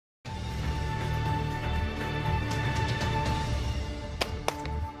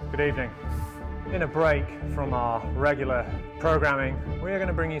Good evening. In a break from our regular programming, we are going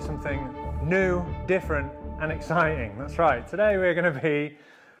to bring you something new, different and exciting. That's right, today we're going to be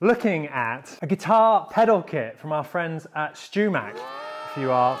looking at a guitar pedal kit from our friends at Stewmac. If you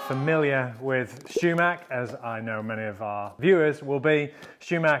are familiar with Stewmac, as I know many of our viewers will be,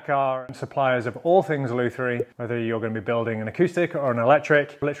 Stewmac are suppliers of all things Luthier, whether you're going to be building an acoustic or an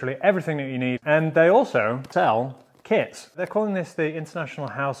electric, literally everything that you need. And they also sell kits. They're calling this the International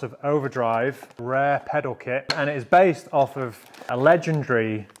House of Overdrive Rare Pedal Kit, and it is based off of a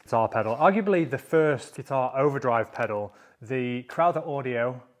legendary guitar pedal, arguably the first guitar overdrive pedal, the Crowther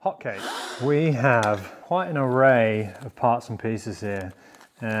Audio Hotcake. We have quite an array of parts and pieces here,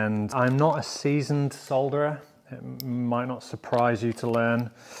 and I'm not a seasoned solderer. It might not surprise you to learn.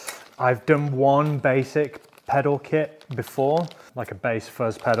 I've done one basic pedal kit before, like a bass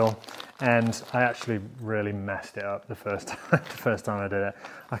fuzz pedal, and I actually really messed it up the first time I did it.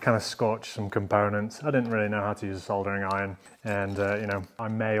 I kind of scorched some components. I didn't really know how to use a soldering iron, and you know, I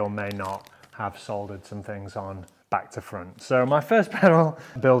may or may not have soldered some things on back to front. So my first pedal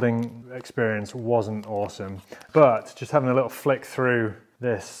building experience wasn't awesome, but just having a little flick through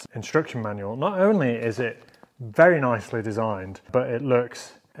this instruction manual, not only is it very nicely designed, but it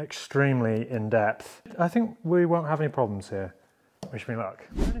looks extremely in-depth. I think we won't have any problems here. Wish me luck.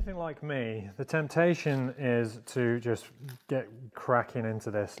 Anything like me, the temptation is to just get cracking into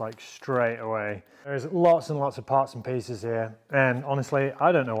this like straight away. There's lots and lots of parts and pieces here, and honestly,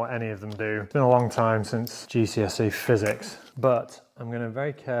 I don't know what any of them do. It's been a long time since GCSE physics, but I'm going to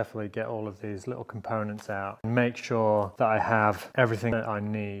very carefully get all of these little components out and make sure that I have everything that I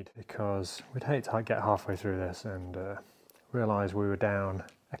need, because we'd hate to get halfway through this and realize we were down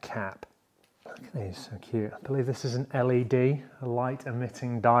a cap. Look at these, so cute. I believe this is an LED, a light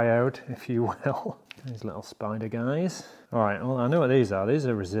emitting diode, if you will. These little spider guys. All right, well, I know what these are. These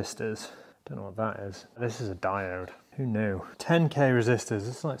are resistors. Don't know what that is. This is a diode. Who knew? 10K resistors,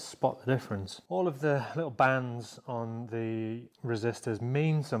 let's like spot the difference. All of the little bands on the resistors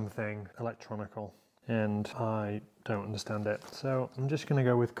mean something electronical, and I don't understand it. So I'm just gonna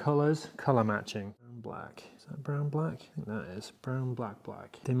go with colors, color matching. Black. Is that brown black? I think that is brown black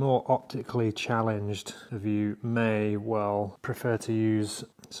black. The more optically challenged of you may well prefer to use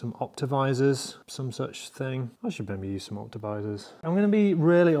some optivisors, some such thing. I should maybe use some optivisors. I'm going to be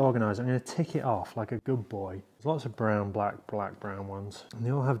really organised. I'm going to tick it off like a good boy. There's lots of brown, black, black, brown ones, and they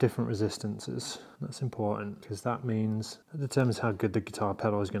all have different resistances. That's important because that means it determines how good the guitar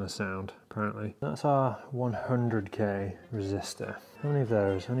pedal is going to sound, apparently. That's our 100K resistor. How many of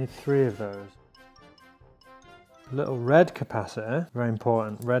those? I need 3 of those. Little red capacitor, very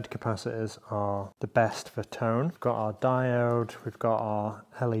important. Red capacitors are the best for tone. We've got our diode, we've got our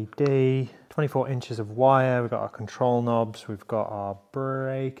LED, 24 inches of wire, we've got our control knobs, we've got our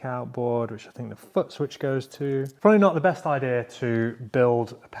breakout board, which I think the foot switch goes to. Probably not the best idea to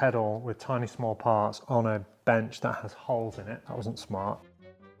build a pedal with tiny small parts on a bench that has holes in it. That wasn't smart.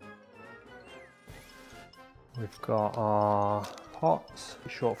 We've got our pots,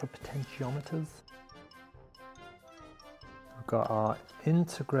 short for potentiometers. We've got our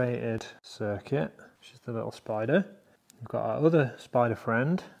integrated circuit, which is the little spider. We've got our other spider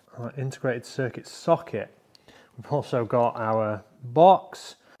friend, our integrated circuit socket. We've also got our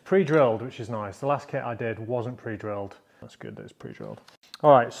box, pre-drilled, which is nice. The last kit I did wasn't pre-drilled. That's good that it's pre-drilled.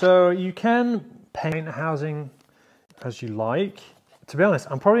 All right, so you can paint the housing as you like. To be honest,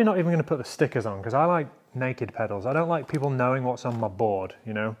 I'm probably not even going to put the stickers on because I like naked pedals. I don't like people knowing what's on my board,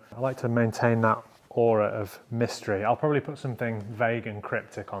 you know? I like to maintain that aura of mystery. I'll probably put something vague and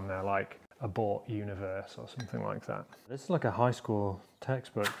cryptic on there, like abort universe or something like that. This is like a high school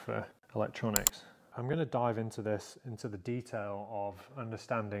textbook for electronics. I'm going to dive into this, into the detail of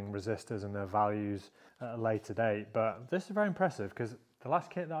understanding resistors and their values at a later date, but this is very impressive because the last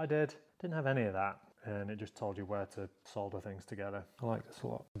kit that I did didn't have any of that, and it just told you where to solder things together. I like this a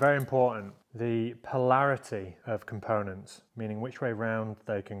lot. Very important, the polarity of components, meaning which way round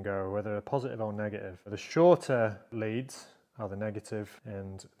they can go, whether they're positive or negative. The shorter leads are the negative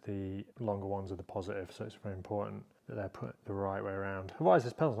and the longer ones are the positive, so it's very important that they're put the right way around. Otherwise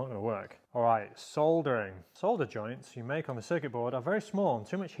this pedal's not going to work. All right, soldering. Solder joints you make on the circuit board are very small and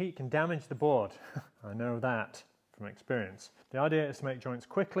too much heat can damage the board. I know that from experience. The idea is to make joints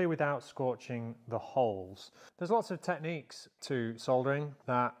quickly without scorching the holes. There's lots of techniques to soldering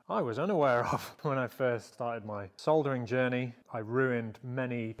that I was unaware of when I first started my soldering journey. I ruined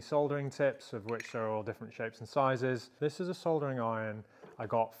many soldering tips, of which there are all different shapes and sizes. This is a soldering iron I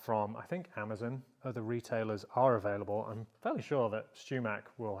got from, I think, Amazon. other retailers are available. I'm fairly sure that Stewmac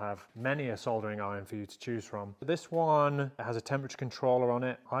will have many a soldering iron for you to choose from. This one has a temperature controller on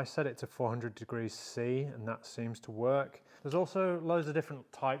it. I set it to 400 degrees C and that seems to work. There's also loads of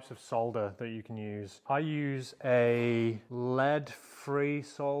different types of solder that you can use. I use a lead-free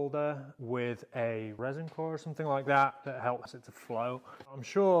solder with a resin core or something like that that helps it to flow. I'm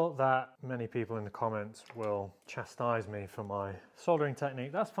sure that many people in the comments will chastise me for my soldering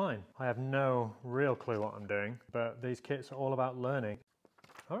technique. That's fine. I have no real clue what I'm doing, but these kits are all about learning.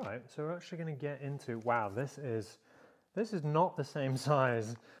 All right, so we're actually going to get into, wow, this is not the same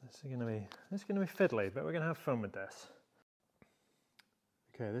size. This is going to be fiddly, but we're going to have fun with this.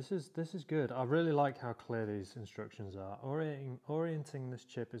 Okay, this is good. I really like how clear these instructions are. Orienting this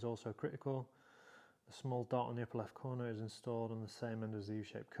chip is also critical. The small dot on the upper left corner is installed on the same end as the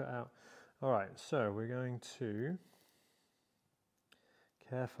U-shaped cutout. All right, so we're going to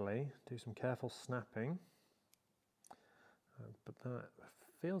carefully do some careful snapping. But that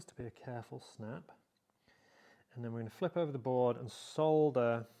feels to be a careful snap. And then we're going to flip over the board and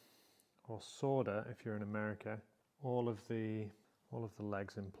solder, or solder if you're in America, all of the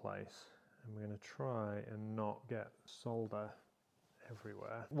legs in place. And we're going to try and not get solder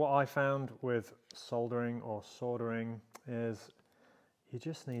everywhere. What I found with soldering or soldering is you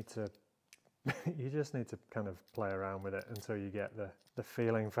just need to kind of play around with it until you get the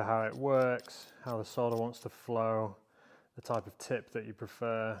feeling for how it works, how the solder wants to flow, the type of tip that you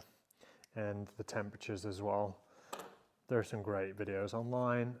prefer, and the temperatures as well. There are some great videos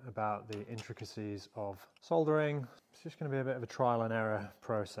online about the intricacies of soldering. It's just going to be a bit of a trial and error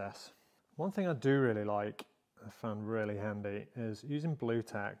process. One thing I do really like, I found really handy, is using blue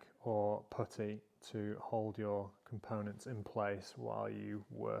tack or putty to hold your components in place while you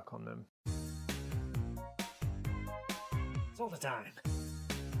work on them. Solder time!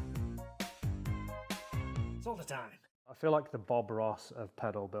 Solder time! I feel like the Bob Ross of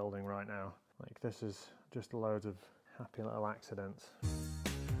pedal building right now. Like, this is just loads of happy little accidents.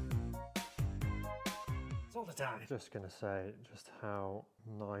 Solder time! Just gonna say just how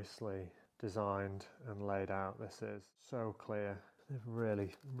nicely designed and laid out this is. So clear. They've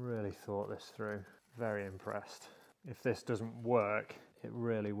really thought this through. Very impressed. If this doesn't work, it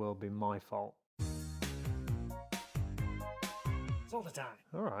really will be my fault. Solder time!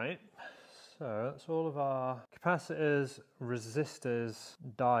 All right. So that's all of our capacitors, resistors,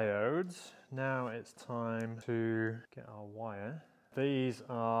 diodes. Now it's time to get our wire. These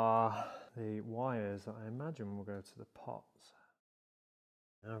are the wires that I imagine will go to the pots.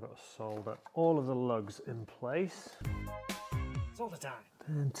 Now I've got to solder all of the lugs in place. Solder time!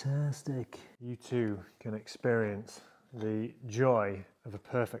 Fantastic. You too can experience the joy of a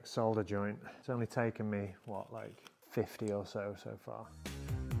perfect solder joint. It's only taken me, what, like 50 or so far.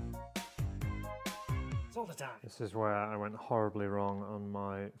 Solder time! This is where I went horribly wrong on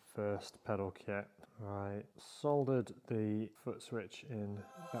my first pedal kit. I soldered the foot switch in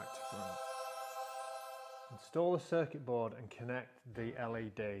back to front. Install the circuit board and connect the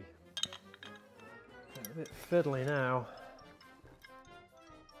LED. It's a bit fiddly now.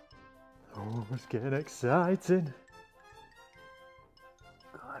 Oh, it's getting exciting.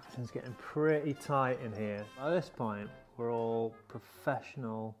 God, everything's getting pretty tight in here. By this point, we're all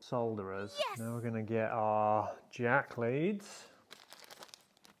professional solderers. Yes! Now we're going to get our jack leads.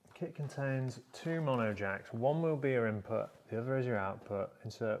 The kit contains 2 mono jacks. One will be your input, the other is your output.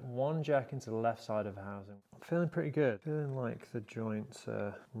 Insert 1 jack into the left side of the housing. I'm feeling pretty good. Feeling like the joints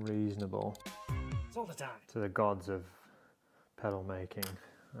are reasonable. Solder time! To the gods of pedal making,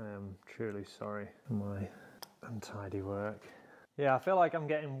 I am truly sorry for my untidy work. Yeah, I feel like I'm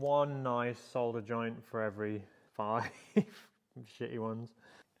getting 1 nice solder joint for every 5 shitty ones.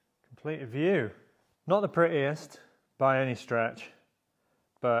 Complete view. Not the prettiest by any stretch,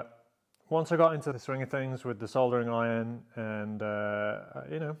 but once I got into the swing of things with the soldering iron and,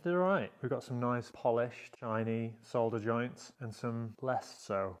 you know, they're alright. We've got some nice polished, shiny solder joints and some less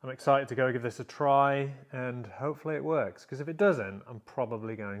so. I'm excited to go give this a try and hopefully it works, because if it doesn't, I'm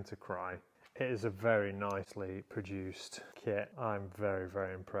probably going to cry. It is a very nicely produced kit. I'm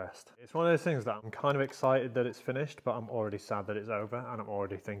very impressed. It's one of those things that I'm kind of excited that it's finished, but I'm already sad that it's over and I'm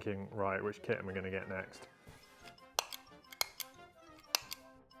already thinking, right, which kit am I going to get next?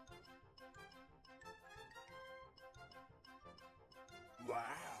 Wow.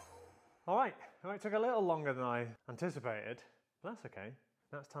 All right, well, it took a little longer than I anticipated, but that's okay.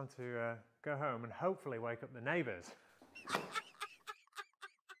 Now it's time to go home and hopefully wake up the neighbours.